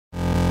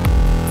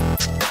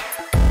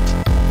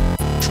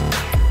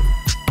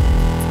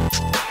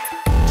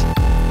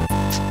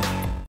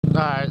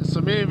Alright, so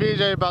me and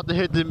VJ about to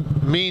hit the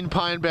mean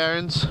Pine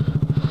Barrens.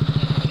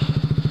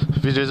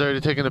 VJ's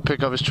already taking a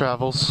pic of his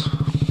travels.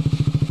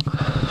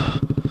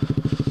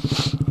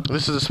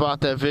 This is a spot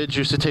that Vidge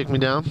used to take me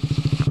down.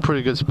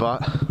 Pretty good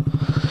spot.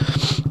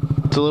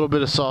 It's a little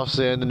bit of soft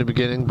sand in the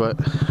beginning, but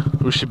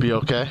we should be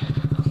okay.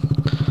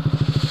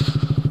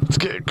 It's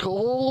getting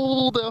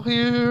cold out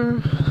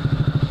here.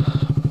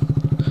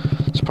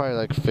 It's probably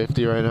like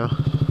 50 right now.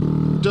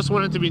 Just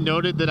wanted to be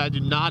noted that I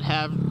do not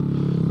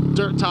have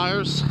dirt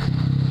tires.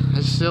 I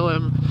still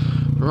am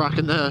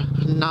rocking the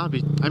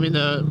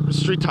the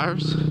street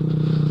tires,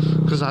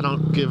 because I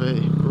don't give a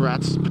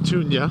rat's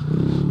petunia.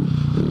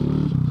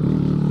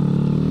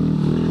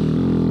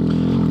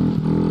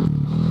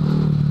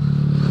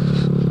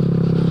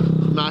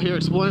 I'm out here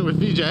exploring with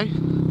VJ.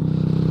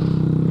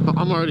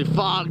 I'm already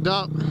fogged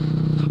up.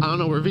 I don't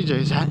know where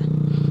VJ's at.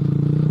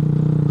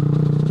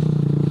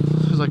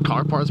 There's like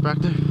car parts back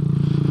there.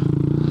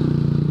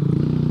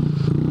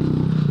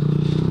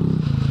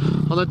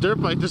 On the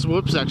dirt bike, this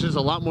whoop section is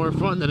a lot more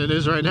fun than it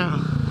is right now.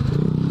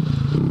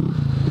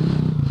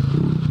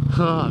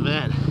 Oh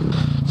man,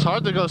 it's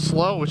hard to go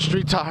slow with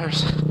street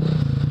tires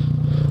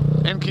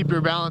and keep your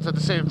balance at the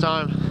same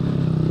time.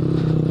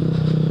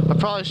 I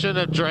probably shouldn't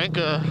have drank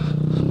a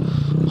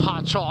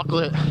hot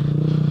chocolate.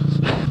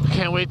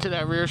 Can't wait till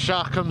that rear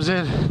shock comes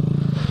in.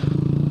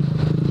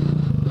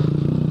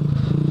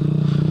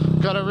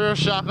 Got a rear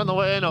shock on the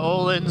way and a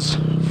Olin's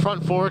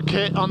front fork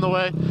kit on the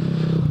way.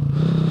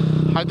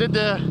 I did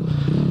the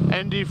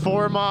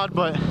ND4 mod,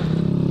 but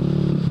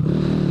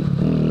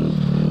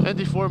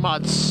ND4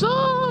 mod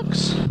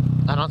sucks.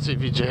 I don't see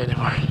VJ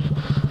anymore.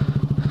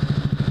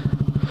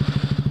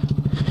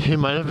 He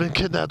might have been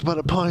kidnapped by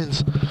the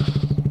Pines.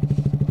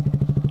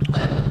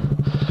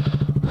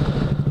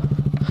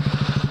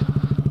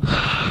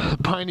 The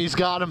Pineys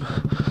got him.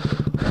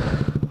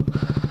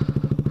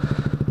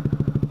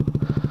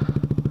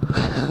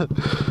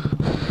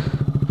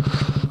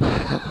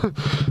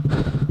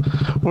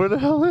 Where the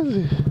hell is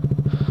he?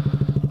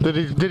 Did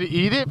he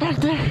eat it back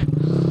there?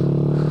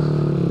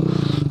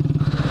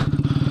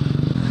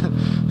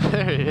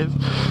 There he is.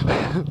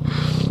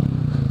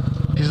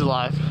 He's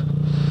alive.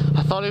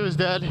 I thought he was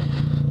dead,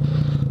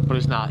 but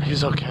he's not.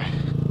 He's okay.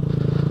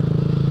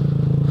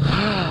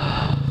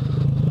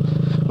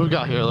 What we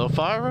got here? A little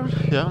fire road?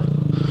 Yeah.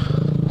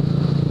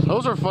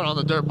 Those are fun on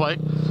the dirt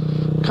bike.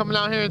 Coming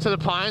out here into the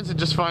pines and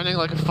just finding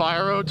like a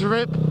fire road to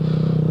rip.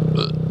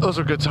 Those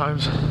are good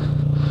times.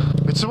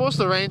 It's supposed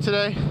to rain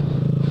today,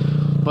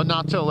 but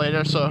not till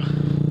later, so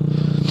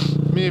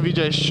me and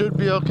VJ should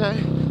be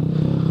okay.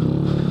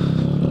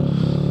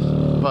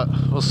 But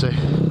we'll see.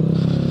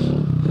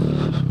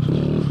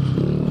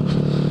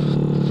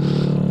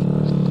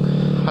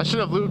 I should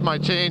have lubed my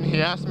chain,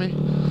 he asked me,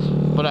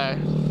 but I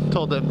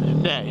told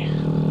him nay.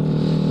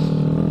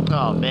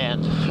 Oh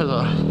man, there's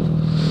a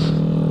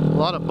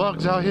lot of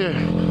bugs out here.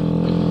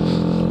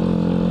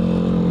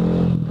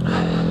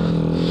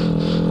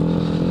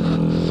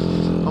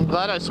 I'm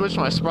glad I switched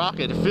my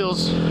sprocket. It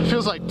feels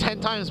like 10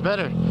 times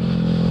better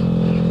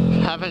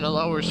having a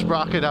lower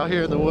sprocket out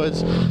here in the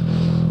woods.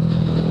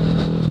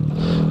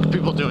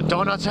 People doing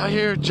donuts out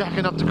here,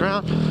 jacking up the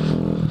ground.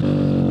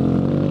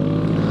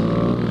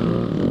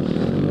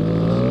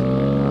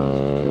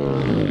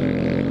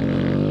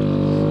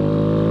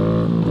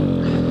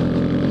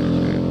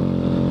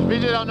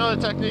 VJ don't know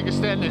the technique of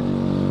standing.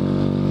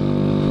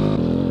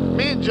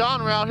 Me and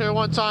John were out here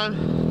one time.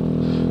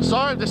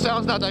 Sorry if the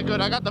sound's not that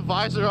good. I got the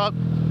visor up.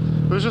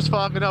 It was just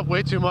fogging up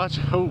way too much.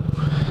 Oh.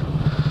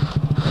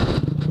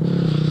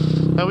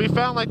 And we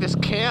found like this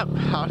camp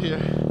out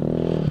here.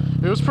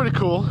 It was pretty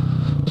cool.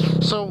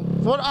 So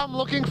what I'm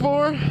looking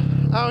for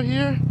out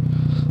here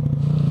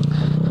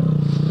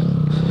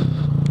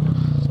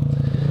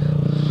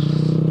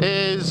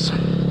is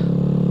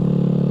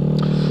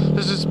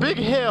there's this big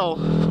hill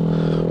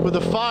with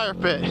a fire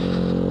pit,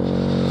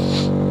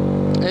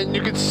 and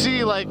you can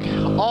see like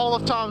all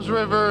of Tom's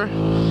River,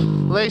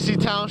 Lacey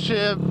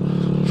Township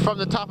from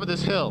the top of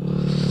this hill.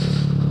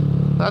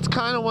 That's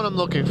kind of what I'm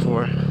looking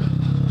for.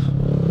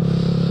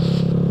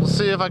 We'll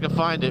see if I can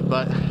find it,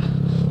 but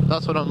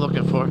that's what I'm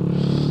looking for.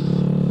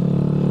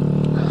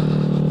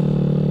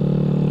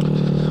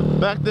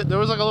 Back there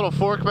was like a little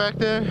fork back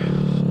there.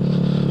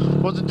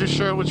 Wasn't too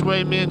sure which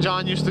way me and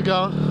John used to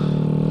go.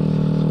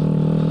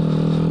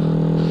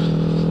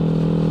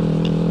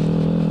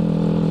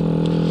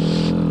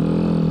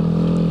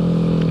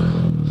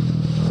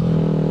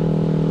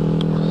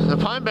 The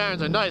Pine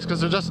Barrens are nice because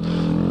they're just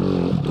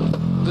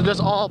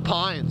all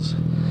pines,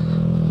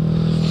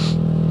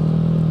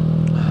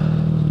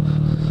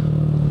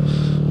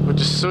 which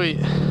is sweet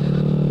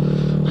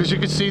because you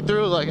can see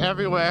through like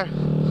everywhere.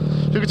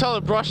 You can tell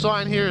the brush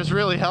line here is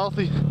really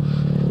healthy.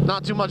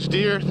 Not too much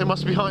deer. They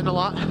must be hunting a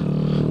lot.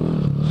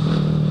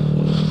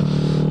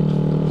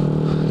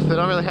 They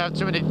don't really have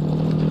too many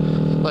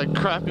like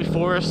crappy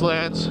forest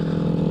lands.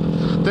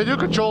 They do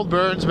controlled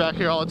burns back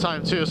here all the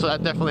time too, so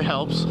that definitely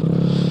helps.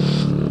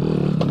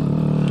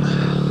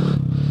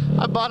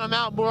 I bottom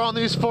out more on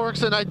these forks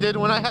than I did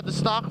when I had the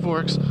stock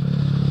forks.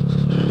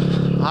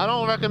 I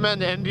don't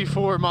recommend the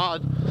ND4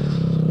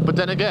 mod, but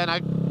then again, I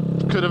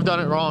could have done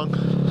it wrong.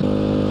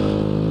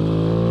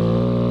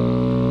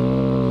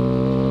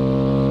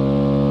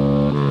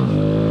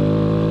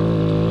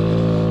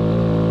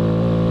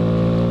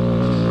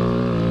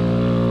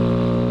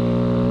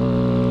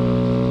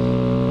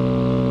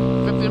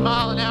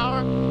 Mile an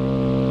hour.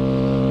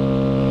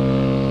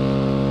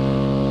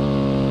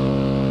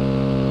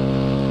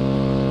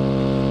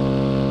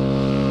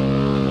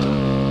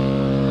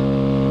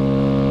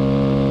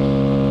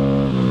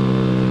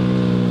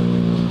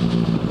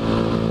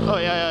 Oh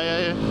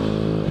yeah.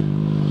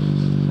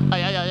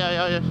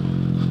 Yeah.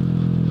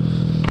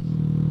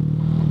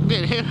 I'm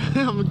getting hit.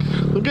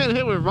 I'm getting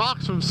hit with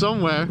rocks from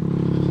somewhere.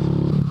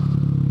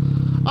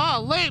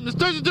 Oh, lame! This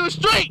turns into a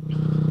straight.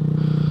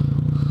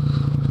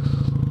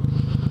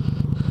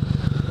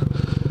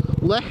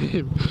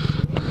 Lame.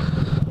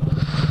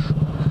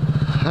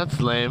 That's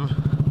lame.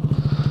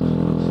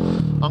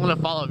 I'm gonna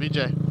follow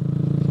VJ.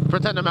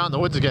 Pretend I'm out in the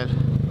woods again.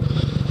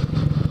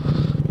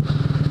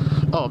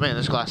 Oh man,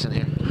 there's glass in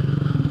here.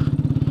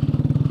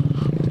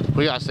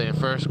 We gotta stay in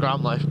first.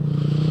 Grom life.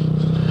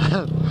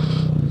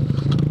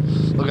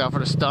 Look out for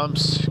the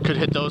stumps. Could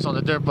hit those on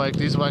the dirt bike.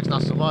 These bikes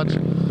not so much.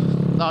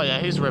 Oh yeah,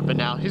 he's ripping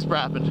now. He's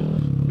rapping.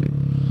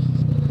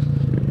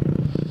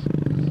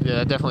 Yeah,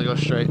 that definitely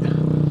goes straight.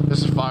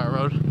 This is fire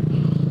road.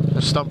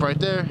 There's a stump right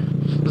there.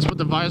 Let's put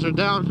the visor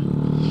down.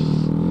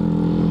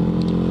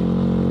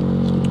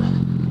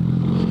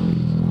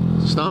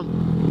 Stump.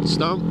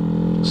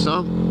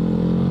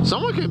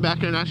 Someone came back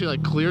here and actually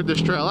like cleared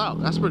this trail out.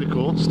 That's pretty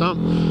cool. Stump.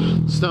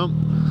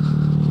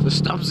 There's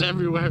stumps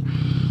everywhere.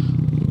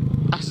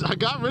 I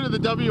got rid of the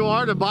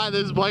WR to buy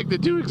this bike to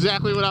do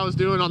exactly what I was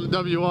doing on the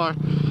WR.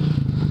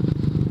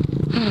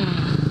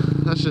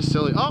 That's just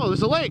silly. Oh,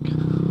 there's a lake.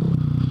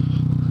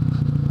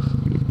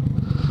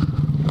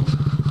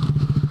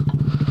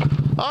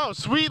 Oh,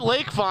 sweet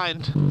lake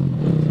find.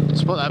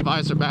 Let's put that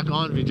visor back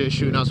on. VJ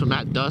shooting us from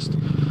that dust.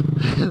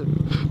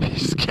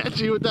 He's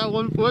sketchy with that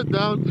 1 foot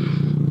down.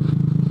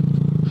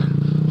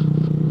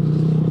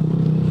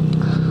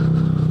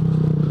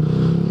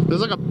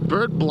 There's like a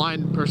bird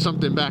blind or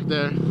something back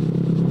there.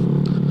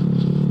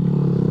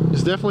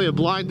 There's definitely a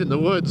blind in the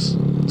woods.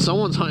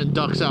 Someone's hunting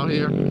ducks out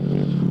here.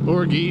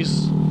 Or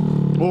geese.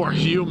 Or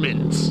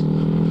humans.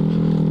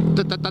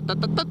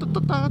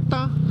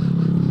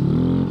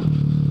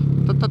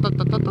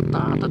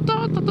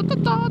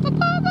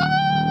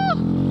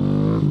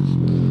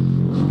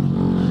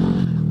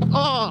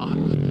 Oh,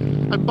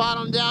 I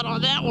bottomed out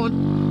on that one.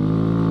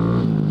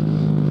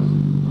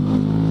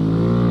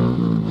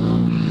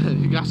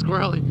 You got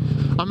squirrely.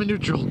 I'm in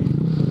neutral.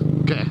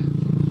 Okay.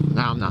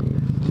 Now I'm not.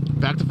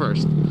 Back to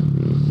first.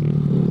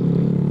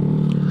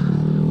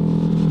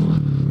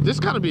 This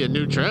gotta be a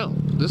new trail.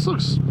 This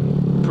looks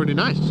pretty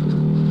nice.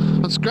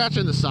 I'm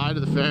scratching the side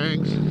of the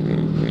fairings.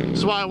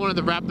 That's why I wanted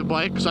to wrap the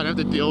bike, so I don't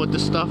have to deal with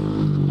this stuff.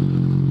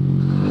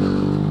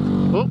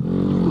 Oh,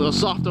 a little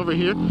soft over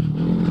here.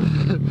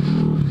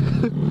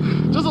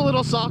 Just a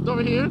little soft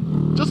over here.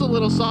 Just a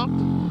little soft.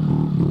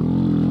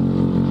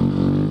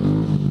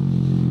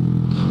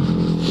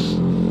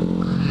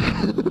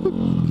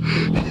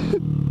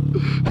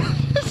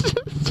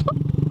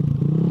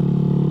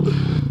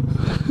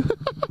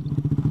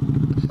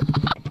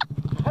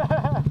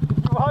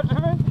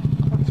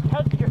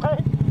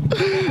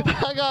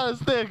 I got a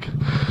stick.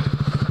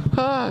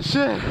 Oh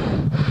shit.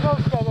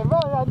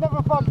 I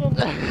never fucking.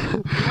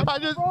 I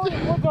just.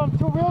 What's on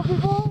 2 wheels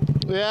before?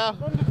 Yeah.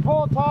 Then just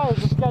pull tires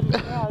and sketch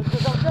it out. I'm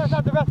just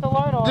not the rest of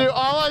line on. Dude,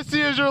 all I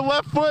see is your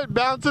left foot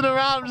bouncing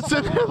around. I'm just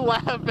sitting there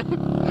laughing.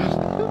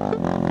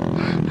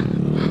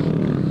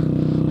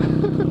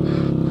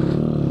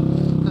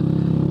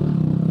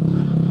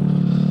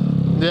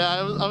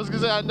 Yeah, I was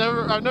gonna say I've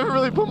never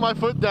really put my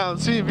foot down.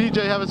 Seeing VJ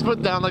have his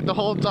foot down like the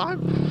whole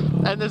time,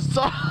 and this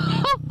song.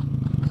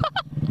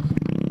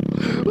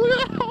 Look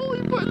at that hole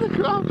he put in the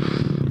ground.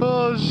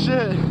 Oh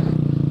shit.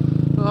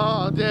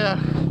 Oh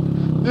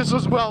damn. This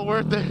was well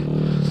worth it.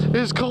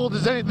 It's cold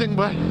as anything,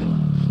 but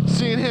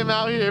seeing him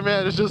out here,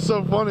 man, it's just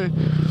so funny.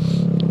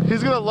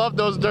 He's gonna love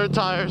those dirt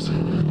tires.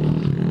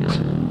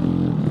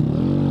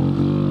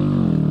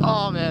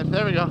 Oh man,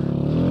 there we go.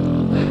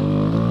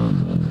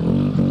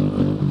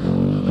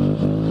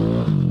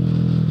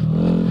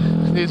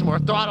 Needs more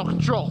throttle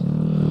control.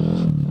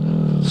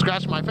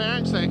 Scratch my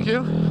fairings, thank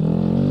you.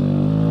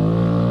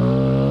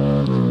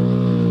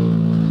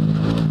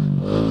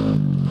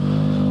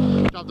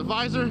 Drop the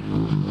visor.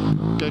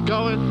 Get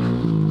going.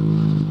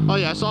 Oh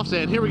yeah, soft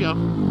sand. Here we go.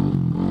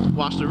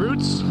 Wash the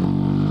roots.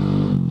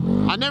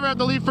 I never have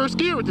to leave first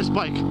gear with this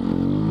bike.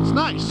 It's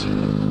nice.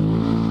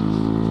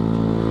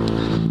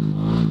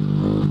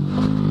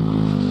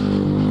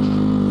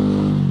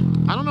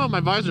 I don't know if my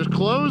visor's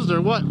closed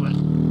or what, but,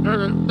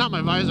 or not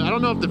my visor. I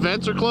don't know if the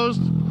vents are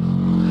closed.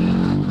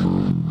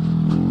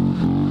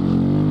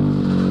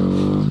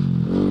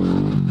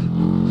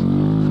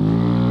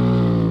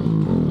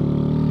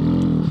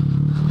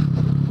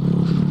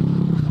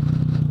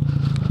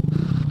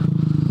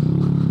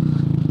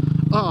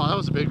 Oh, that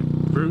was a big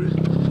root.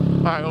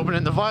 Alright,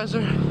 opening the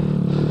visor.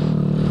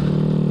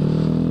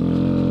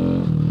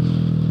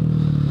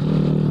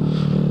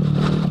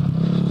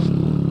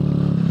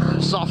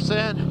 Soft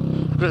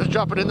sand. Gonna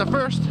drop it in the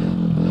first.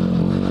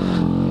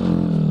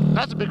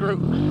 That's a big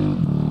root.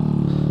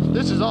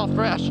 This is all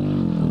fresh.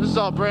 This is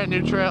all brand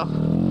new trail.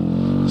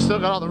 Still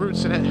got all the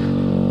roots in it.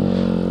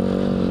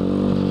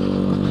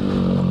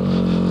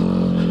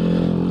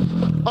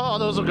 Oh,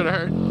 those are gonna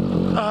hurt.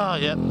 Oh,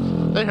 yep,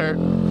 they hurt.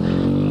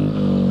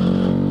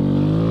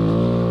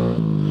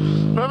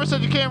 Whoever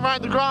said you can't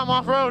ride the Grom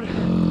off-road,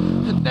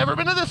 never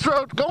been to this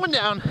road, going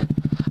down.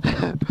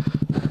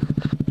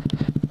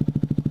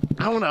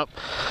 Going up.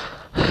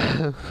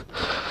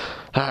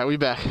 Alright, we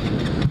back.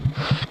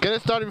 Get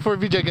it started before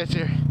VJ gets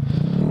here.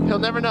 He'll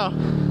never know.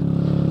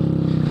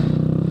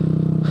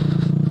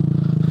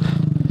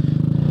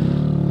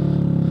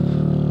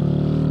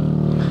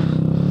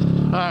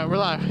 Alright, we're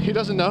live. He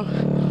doesn't know.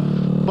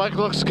 Bike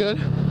looks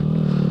good.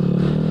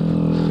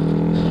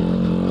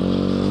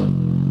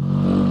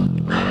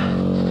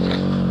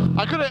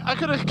 I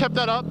could have kept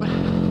that up, but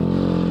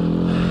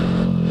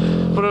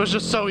it was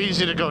just so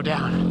easy to go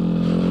down.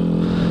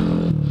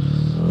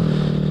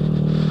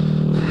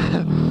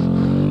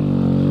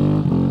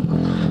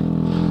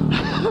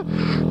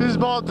 These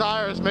ball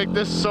tires make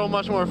this so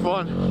much more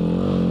fun.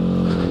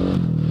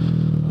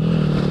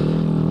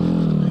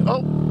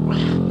 Oh.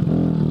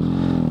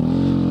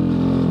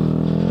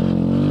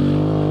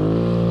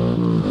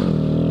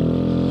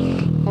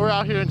 We're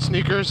out here in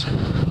sneakers.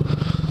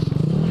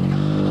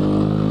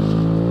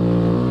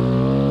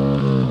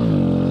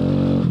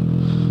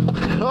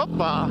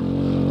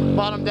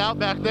 Bottomed out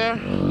back there.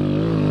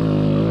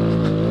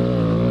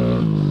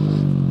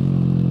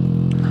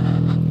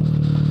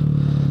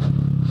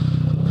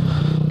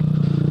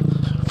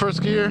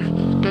 First gear,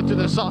 get through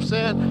the soft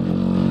sand.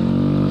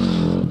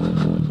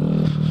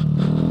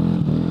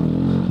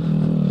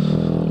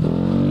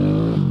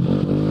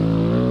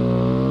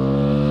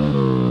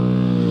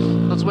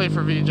 Let's wait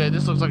for VJ.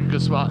 This looks like a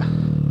good spot.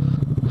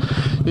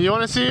 You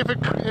want to see if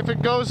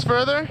it goes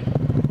further?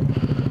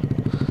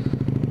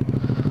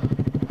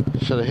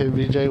 Should I hit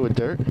VJ with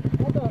dirt?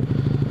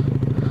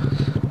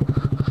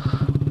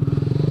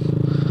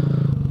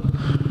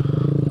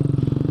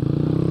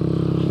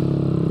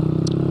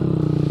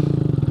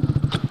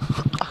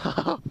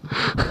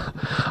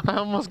 I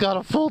almost got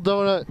a full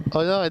donut.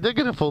 Oh no, I did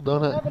get a full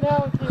donut. You have an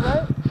Allen key,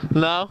 right?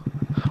 No.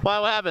 Why?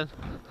 What happened?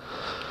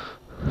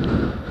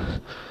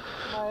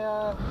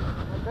 My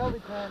belly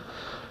pan.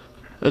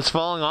 It's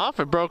falling off?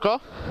 It broke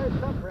off?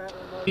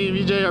 Me and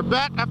VJ are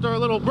back after a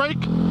little break.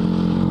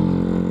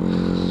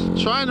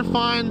 Trying to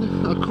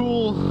find a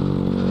cool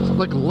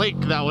like lake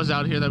that was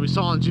out here that we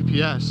saw on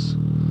GPS.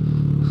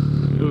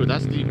 Ooh,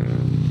 that's deep.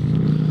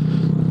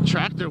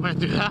 Tractor went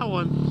through that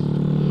one.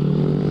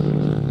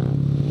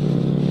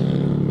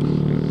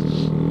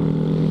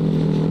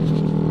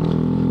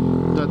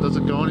 That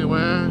doesn't go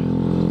anywhere.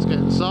 It's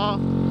getting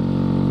soft.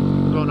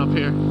 We're going up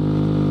here.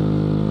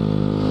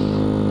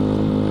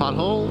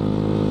 Pothole.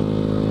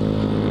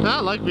 I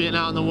like being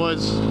out in the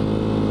woods.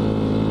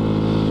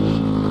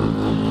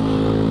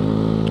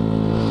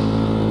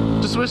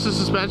 Just wish the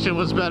suspension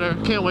was better.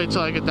 Can't wait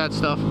till I get that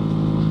stuff.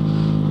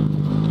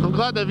 I'm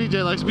glad that VJ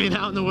likes being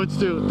out in the woods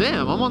too.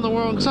 Damn, I'm on the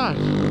wrong side.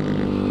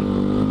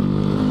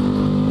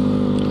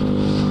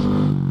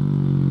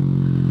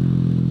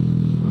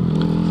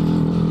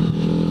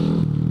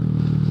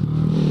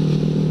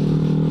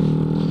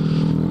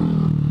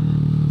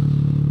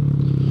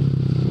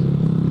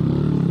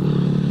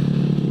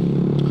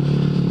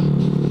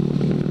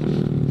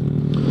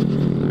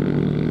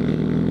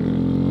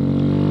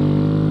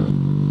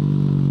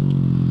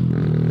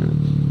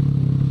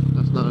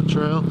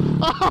 Trail.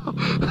 Oh!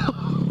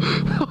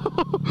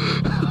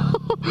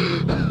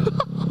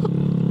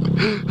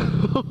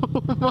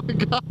 Oh my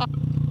god.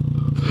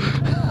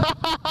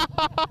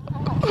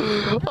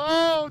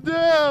 Oh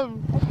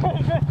damn.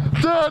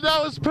 Dude, that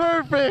was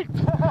perfect.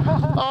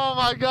 Oh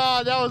my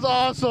god, that was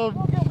awesome.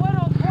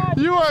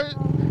 You are,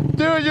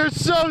 dude, you're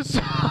so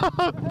soft.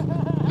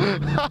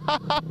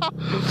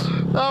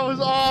 That was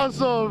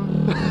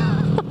awesome.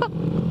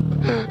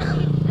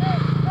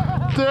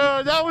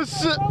 Dude, that was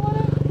so,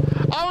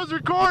 I was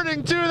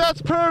recording too,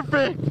 that's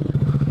perfect!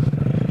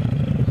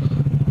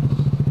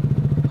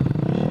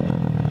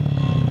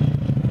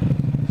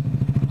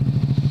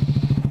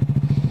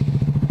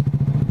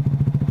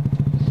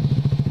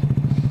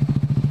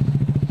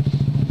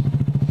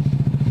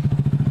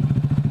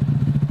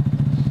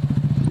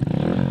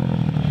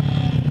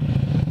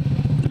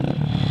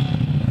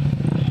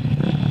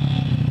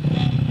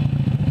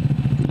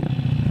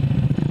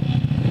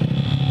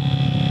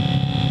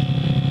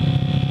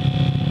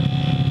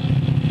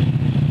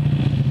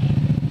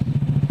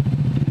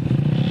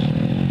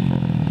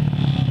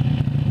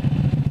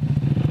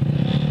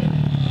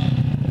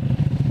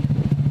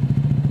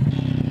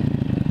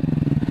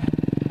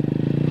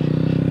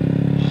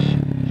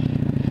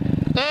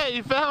 Hey,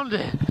 you found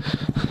it!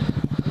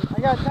 I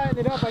gotta tighten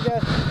it up, I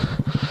guess.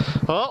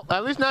 Well,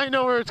 at least now you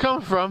know where it's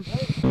coming from.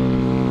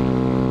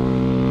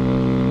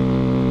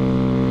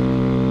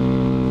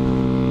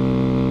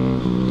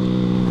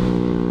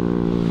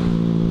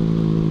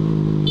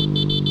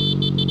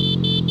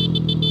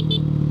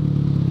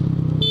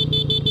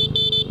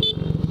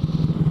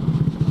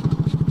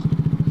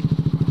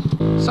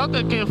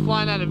 came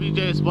flying out of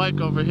VJ's bike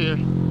over here.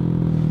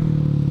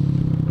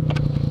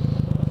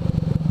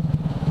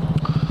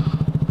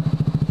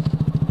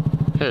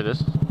 Here it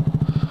is.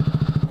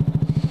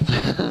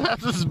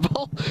 That's his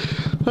bolt.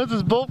 That's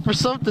his bolt for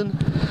something.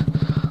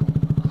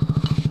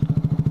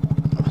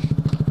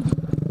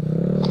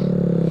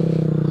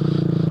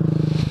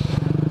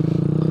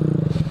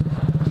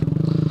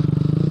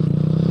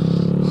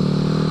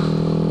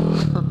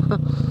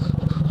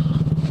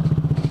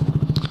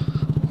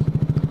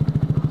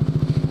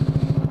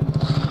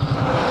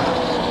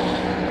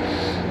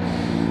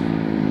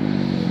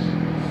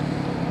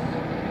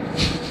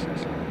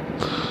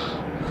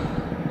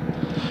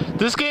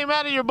 This came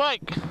out of your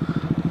bike.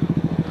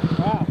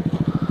 Wow.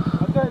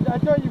 I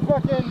thought you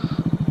fucking...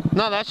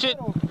 No, that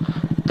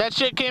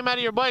shit came out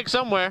of your bike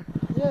somewhere.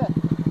 Yeah.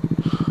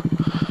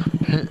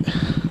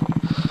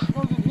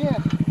 Goes in here.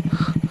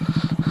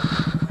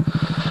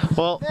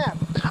 Well, Snap.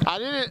 I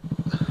didn't...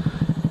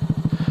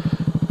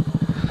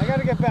 I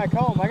gotta get back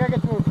home. I gotta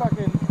get to a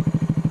fucking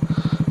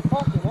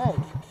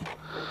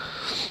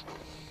edge.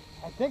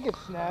 I think it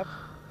snapped.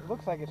 It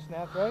looks like it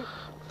snapped, right?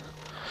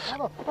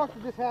 How the fuck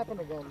did this happen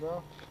again,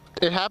 bro?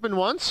 It happened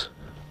once?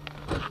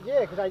 Yeah,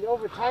 because I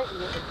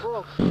over-tightened it and it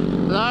broke.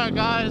 Alright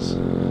guys,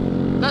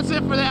 that's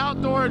it for the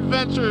outdoor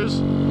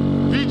adventures.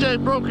 VJ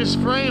broke his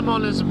frame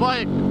on his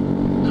bike.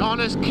 On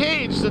his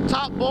cage, the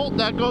top bolt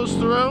that goes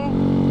through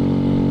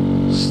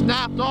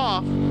snapped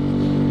off.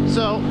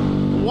 So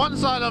one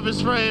side of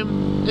his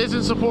frame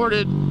isn't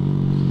supported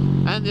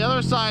and the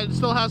other side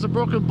still has a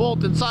broken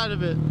bolt inside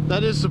of it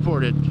that is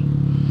supported.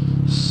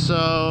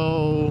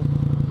 So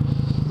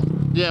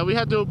yeah, we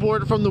had to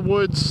abort it from the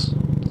woods.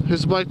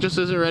 His bike just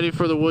isn't ready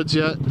for the woods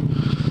yet.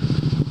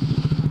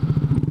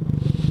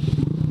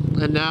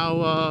 And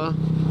now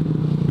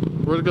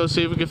we're gonna go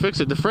see if we can fix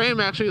it. The frame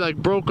actually like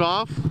broke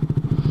off.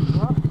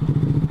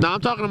 What? Now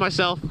I'm talking to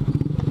myself.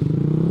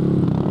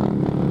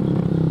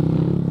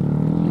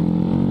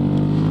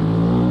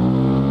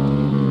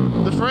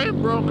 The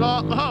frame broke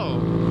off. Oh,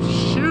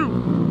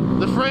 shoot.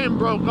 The frame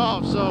broke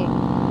off, so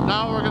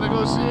now we're gonna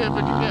go see if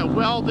it can get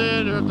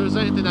welded or if there's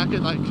anything that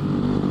can like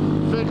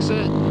fix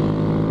it.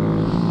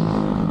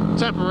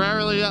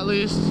 Temporarily at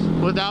least,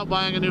 without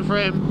buying a new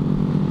frame.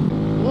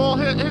 We'll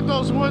hit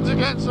those woods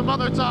again some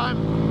other time.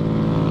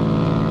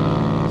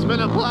 It's been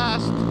a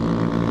blast.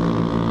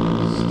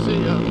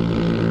 See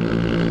ya.